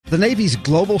The Navy's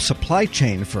global supply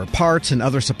chain for parts and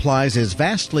other supplies is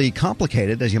vastly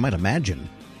complicated, as you might imagine.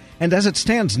 And as it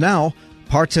stands now,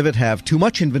 parts of it have too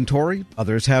much inventory,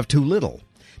 others have too little.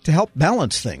 To help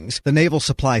balance things, the Naval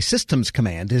Supply Systems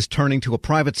Command is turning to a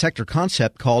private sector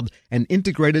concept called an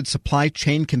Integrated Supply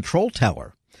Chain Control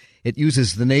Tower. It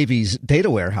uses the Navy's data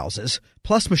warehouses,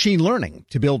 plus machine learning,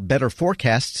 to build better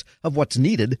forecasts of what's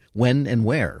needed, when and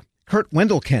where. Kurt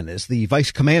Wendelken is the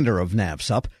vice commander of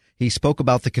NAVSUP. He spoke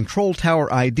about the control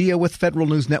tower idea with Federal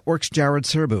News Network's Jared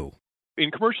Serbu. In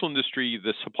commercial industry,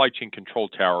 the supply chain control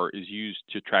tower is used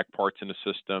to track parts in a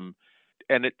system,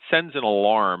 and it sends an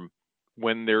alarm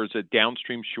when there's a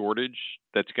downstream shortage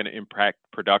that's going to impact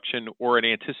production or an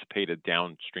anticipated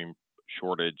downstream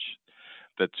shortage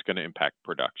that's going to impact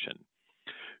production.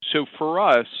 So for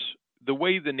us, the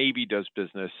way the Navy does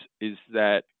business is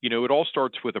that, it all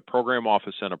starts with a program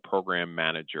office and a program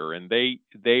manager, and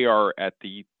they are at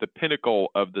the pinnacle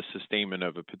of the sustainment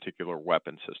of a particular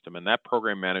weapon system. And that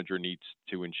program manager needs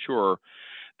to ensure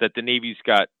that the Navy's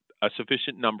got a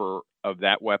sufficient number of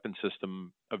that weapon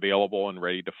system available and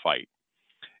ready to fight.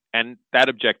 And that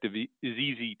objective is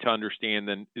easy to understand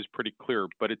and is pretty clear,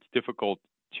 but it's difficult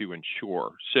to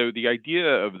ensure. So the idea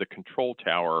of the control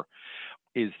tower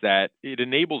is that it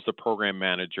enables the program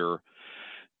manager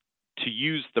to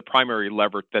use the primary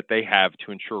lever that they have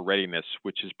to ensure readiness,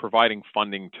 which is providing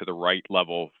funding to the right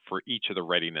level for each of the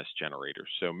readiness generators.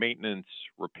 So maintenance,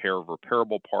 repair of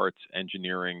repairable parts,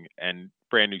 engineering, and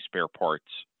brand new spare parts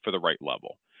for the right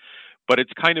level. But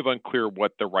it's kind of unclear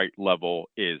what the right level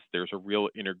is. There's a real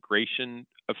integration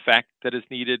effect that is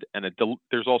needed, and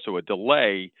there's also a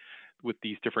delay with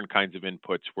these different kinds of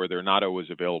inputs where they're not always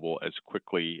available as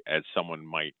quickly as someone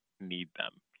might need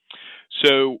them.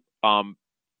 So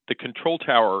the control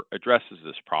tower addresses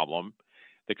this problem.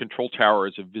 The control tower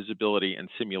is a visibility and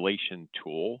simulation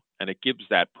tool, and it gives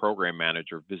that program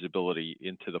manager visibility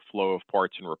into the flow of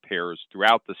parts and repairs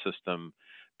throughout the system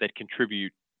that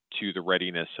contribute to the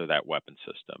readiness of that weapon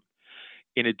system.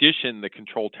 In addition, the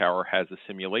control tower has a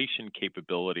simulation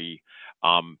capability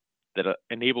that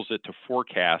enables it to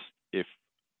forecast if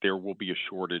there will be a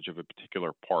shortage of a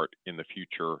particular part in the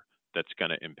future that's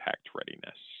going to impact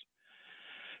readiness.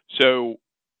 So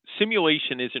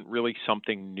simulation isn't really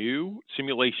something new.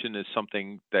 Simulation is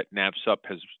something that NAVSUP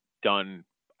has done,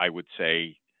 I would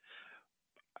say,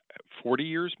 40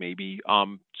 years maybe.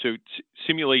 So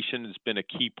simulation has been a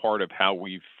key part of how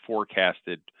we've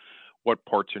forecasted what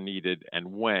parts are needed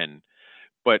and when.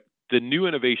 But the new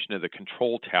innovation of the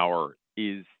control tower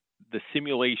is the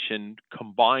simulation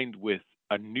combined with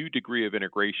a new degree of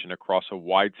integration across a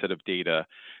wide set of data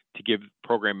to give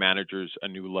program managers a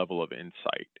new level of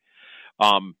insight.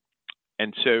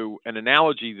 And so an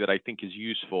analogy that I think is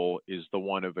useful is the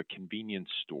one of a convenience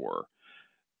store.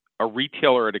 A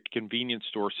retailer at a convenience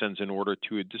store sends an order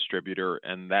to a distributor,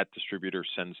 and that distributor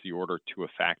sends the order to a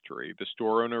factory. The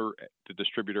store owner, the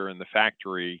distributor, and the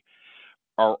factory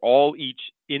are all each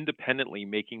independently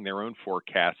making their own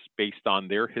forecasts based on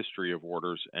their history of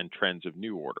orders and trends of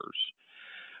new orders.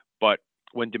 But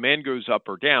when demand goes up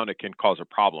or down, it can cause a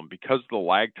problem because of the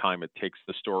lag time it takes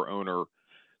the store owner's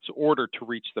order to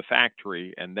reach the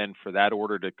factory, and then for that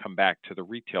order to come back to the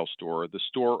retail store. The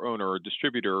store owner or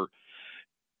distributor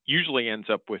usually ends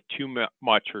up with too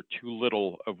much or too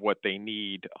little of what they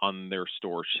need on their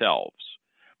store shelves.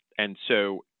 And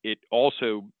so it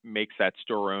also makes that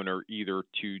store owner either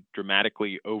to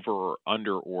dramatically over or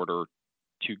under order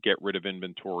to get rid of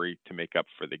inventory to make up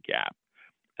for the gap.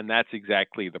 And that's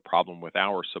exactly the problem with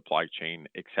our supply chain,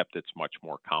 except it's much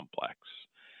more complex.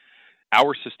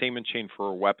 Our sustainment chain for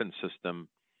a weapon system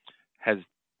has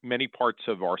many parts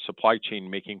of our supply chain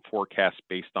making forecasts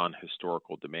based on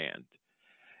historical demand.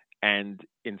 And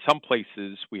in some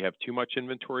places, we have too much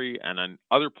inventory, and in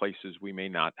other places, we may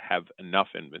not have enough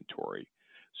inventory.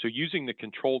 So using the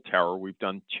control tower, we've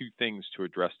done two things to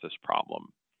address this problem.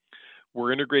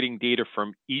 We're integrating data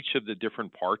from each of the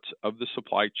different parts of the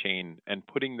supply chain and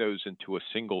putting those into a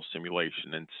single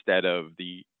simulation instead of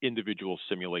the individual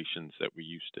simulations that we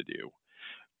used to do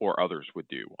or others would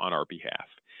do on our behalf.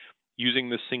 Using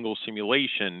the single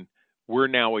simulation, we're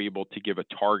now able to give a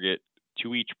target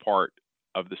to each part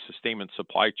of the sustainment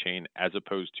supply chain as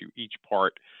opposed to each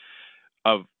part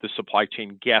of the supply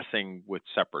chain guessing with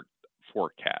separate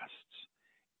forecasts.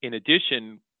 In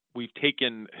addition, we've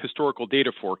taken historical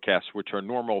data forecasts, which are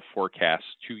normal forecasts,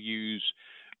 to use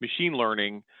machine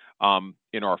learning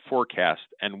in our forecast.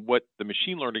 And what the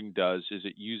machine learning does is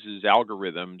it uses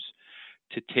algorithms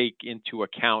to take into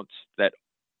account that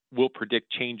will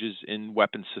predict changes in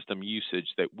weapon system usage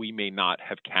that we may not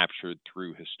have captured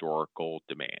through historical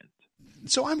demand.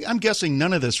 So I'm guessing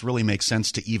none of this really makes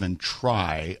sense to even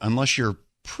try unless you're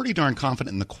pretty darn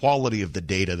confident in the quality of the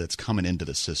data that's coming into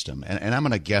the system. And I'm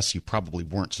going to guess you probably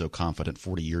weren't so confident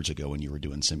 40 years ago when you were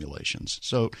doing simulations.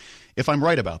 So if I'm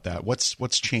right about that,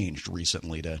 what's changed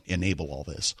recently to enable all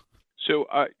this? So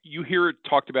you hear it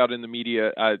talked about in the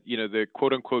media, the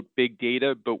quote unquote big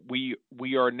data, but we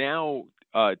are now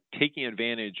taking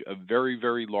advantage of very,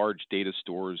 very large data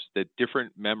stores that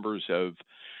different members of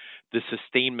the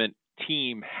sustainment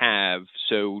team have.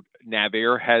 So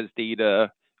NavAir has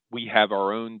data. We have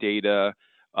our own data.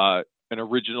 An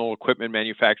original equipment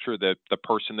manufacturer, the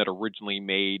person that originally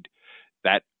made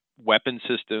that weapon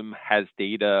system has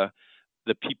data.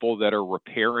 The people that are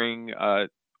repairing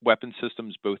weapon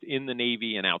systems, both in the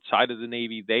Navy and outside of the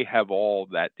Navy, they have all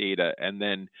that data. And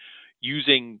then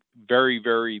using very,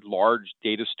 very large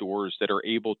data stores that are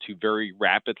able to very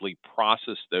rapidly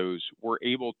process those, we're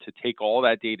able to take all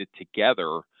that data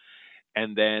together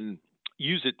and then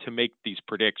use it to make these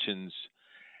predictions,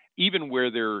 even where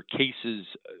there are cases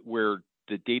where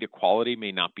the data quality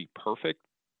may not be perfect.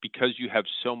 Because you have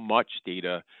so much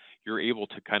data, you're able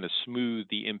to kind of smooth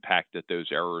the impact that those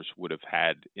errors would have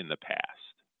had in the past.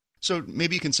 So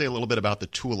maybe you can say a little bit about the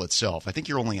tool itself. I think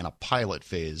you're only in a pilot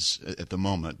phase at the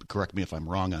moment. Correct me if I'm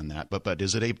wrong on that. But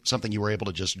is it something you were able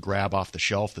to just grab off the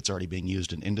shelf that's already being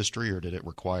used in industry, or did it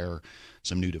require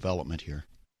some new development here?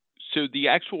 So the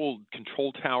actual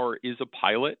control tower is a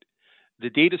pilot. The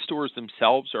data stores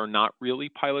themselves are not really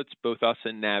pilots. Both us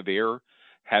and NavAir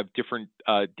have different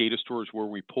data stores where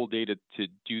we pull data to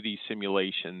do these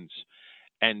simulations.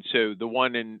 And so the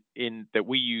one in that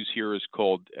we use here is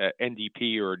called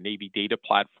NDP, or Navy Data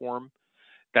Platform.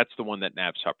 That's the one that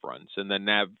NavSup runs. And then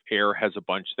NavAir has a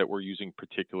bunch that we're using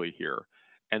particularly here.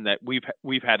 And that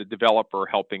we've had a developer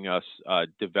helping us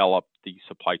develop the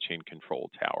supply chain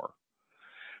control tower.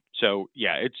 So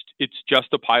yeah, it's just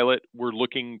a pilot. We're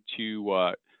looking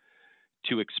to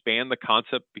expand the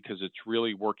concept because it's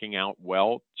really working out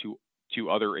well to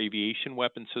other aviation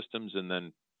weapon systems, and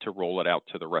then to roll it out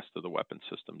to the rest of the weapon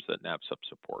systems that NavSup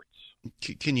supports.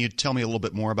 Can you tell me a little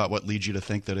bit more about what leads you to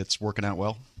think that it's working out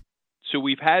well? So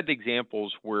we've had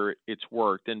examples where it's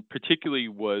worked, and particularly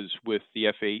was with the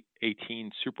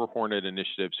F-18 Super Hornet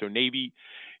initiative. So Navy,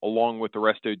 along with the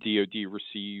rest of DoD,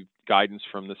 received guidance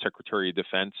from the Secretary of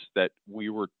Defense that we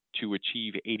were to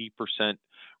achieve 80%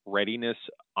 readiness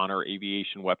on our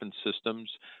aviation weapons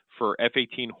systems. For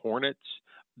F-18 Hornets,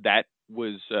 that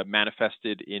was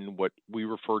manifested in what we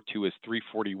refer to as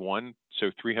 341. So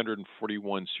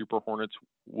 341 Super Hornets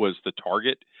was the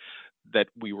target that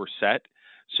we were set.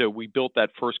 So we built that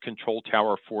first control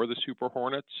tower for the Super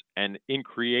Hornets, and in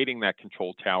creating that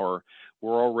control tower,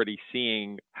 we're already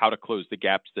seeing how to close the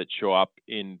gaps that show up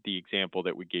in the example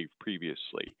that we gave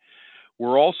previously.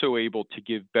 We're also able to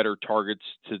give better targets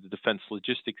to the Defense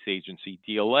Logistics Agency,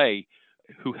 DLA,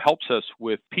 who helps us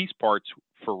with piece parts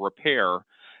for repair.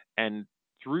 And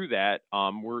through that,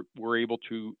 we're able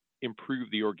to improve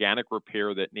the organic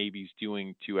repair that Navy's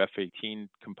doing to F-18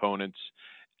 components.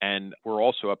 And we're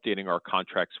also updating our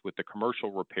contracts with the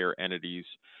commercial repair entities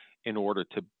in order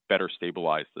to better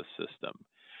stabilize the system.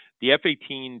 The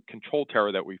F-18 control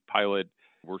tower that we've piloted,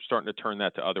 we're starting to turn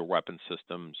that to other weapon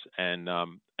systems, and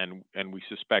we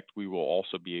suspect we will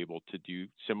also be able to do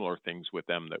similar things with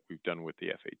them that we've done with the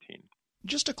F-18.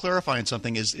 Just to clarify on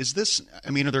something, is this,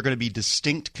 I mean, are there going to be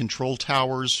distinct control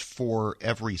towers for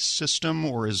every system,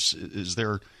 or is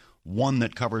there one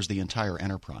that covers the entire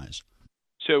enterprise?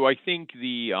 So I think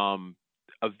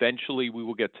eventually we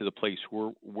will get to the place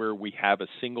where we have a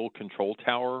single control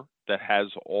tower that has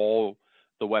all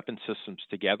the weapon systems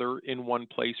together in one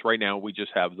place. Right now we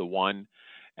just have the one,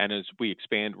 and as we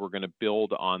expand, we're going to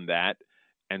build on that.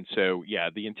 And so, yeah,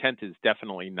 the intent is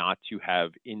definitely not to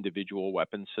have individual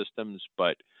weapon systems,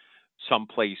 but some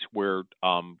place where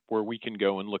we can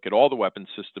go and look at all the weapon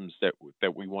systems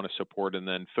that we want to support, and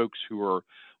then folks who are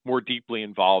more deeply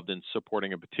involved in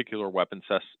supporting a particular weapon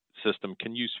system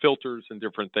can use filters and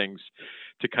different things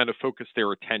to kind of focus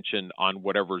their attention on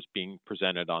whatever's being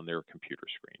presented on their computer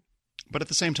screen. But at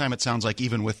the same time, it sounds like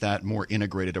even with that more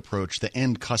integrated approach, the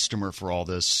end customer for all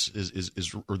this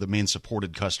is or the main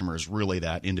supported customer is really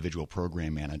that individual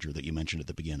program manager that you mentioned at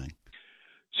the beginning.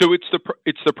 So it's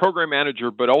the program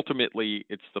manager, but ultimately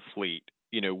it's the fleet.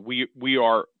 You know, we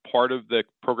are part of the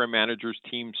program manager's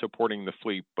team supporting the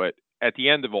fleet, but at the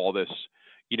end of all this,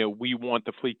 you know, we want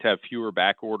the fleet to have fewer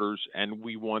back orders, and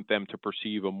we want them to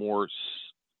perceive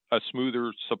a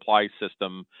smoother supply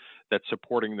system that's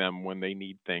supporting them when they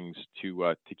need things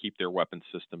to keep their weapon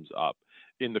systems up.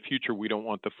 in the future, we don't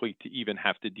want the fleet to even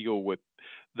have to deal with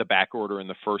the back order in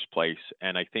the first place.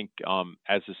 And I think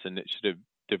as this initiative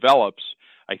develops,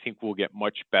 I think we'll get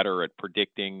much better at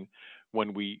predicting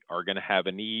when we are going to have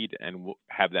a need, and we'll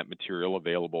have that material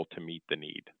available to meet the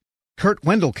need. Kurt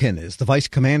Wendelken is the Vice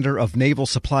Commander of Naval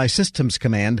Supply Systems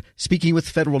Command, speaking with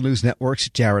Federal News Network's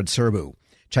Jared Serbu.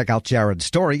 Check out Jared's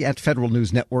story at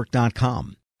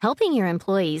federalnewsnetwork.com. Helping your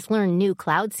employees learn new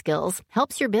cloud skills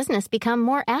helps your business become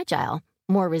more agile,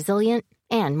 more resilient,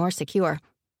 and more secure.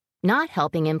 Not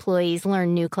helping employees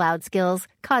learn new cloud skills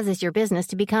causes your business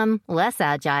to become less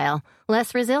agile,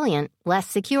 less resilient, less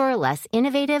secure, less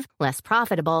innovative, less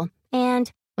profitable,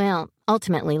 and, well,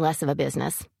 ultimately less of a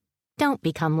business. Don't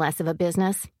become less of a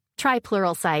business. Try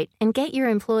Pluralsight and get your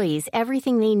employees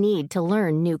everything they need to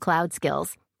learn new cloud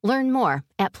skills. Learn more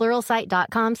at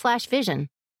pluralsight.com/vision.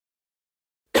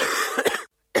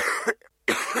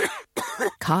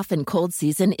 Cough and cold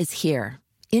season is here.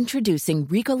 Introducing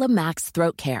Ricola Max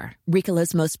Throat Care,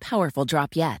 Ricola's most powerful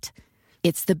drop yet.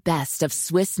 It's the best of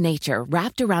Swiss nature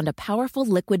wrapped around a powerful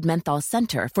liquid menthol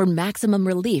center for maximum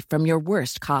relief from your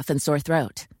worst cough and sore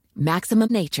throat. Maximum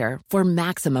nature for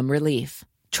maximum relief.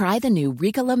 Try the new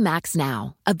Ricola Max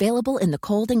now, available in the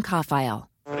cold and cough aisle.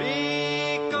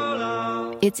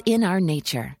 Ricola. It's in our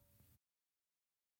nature.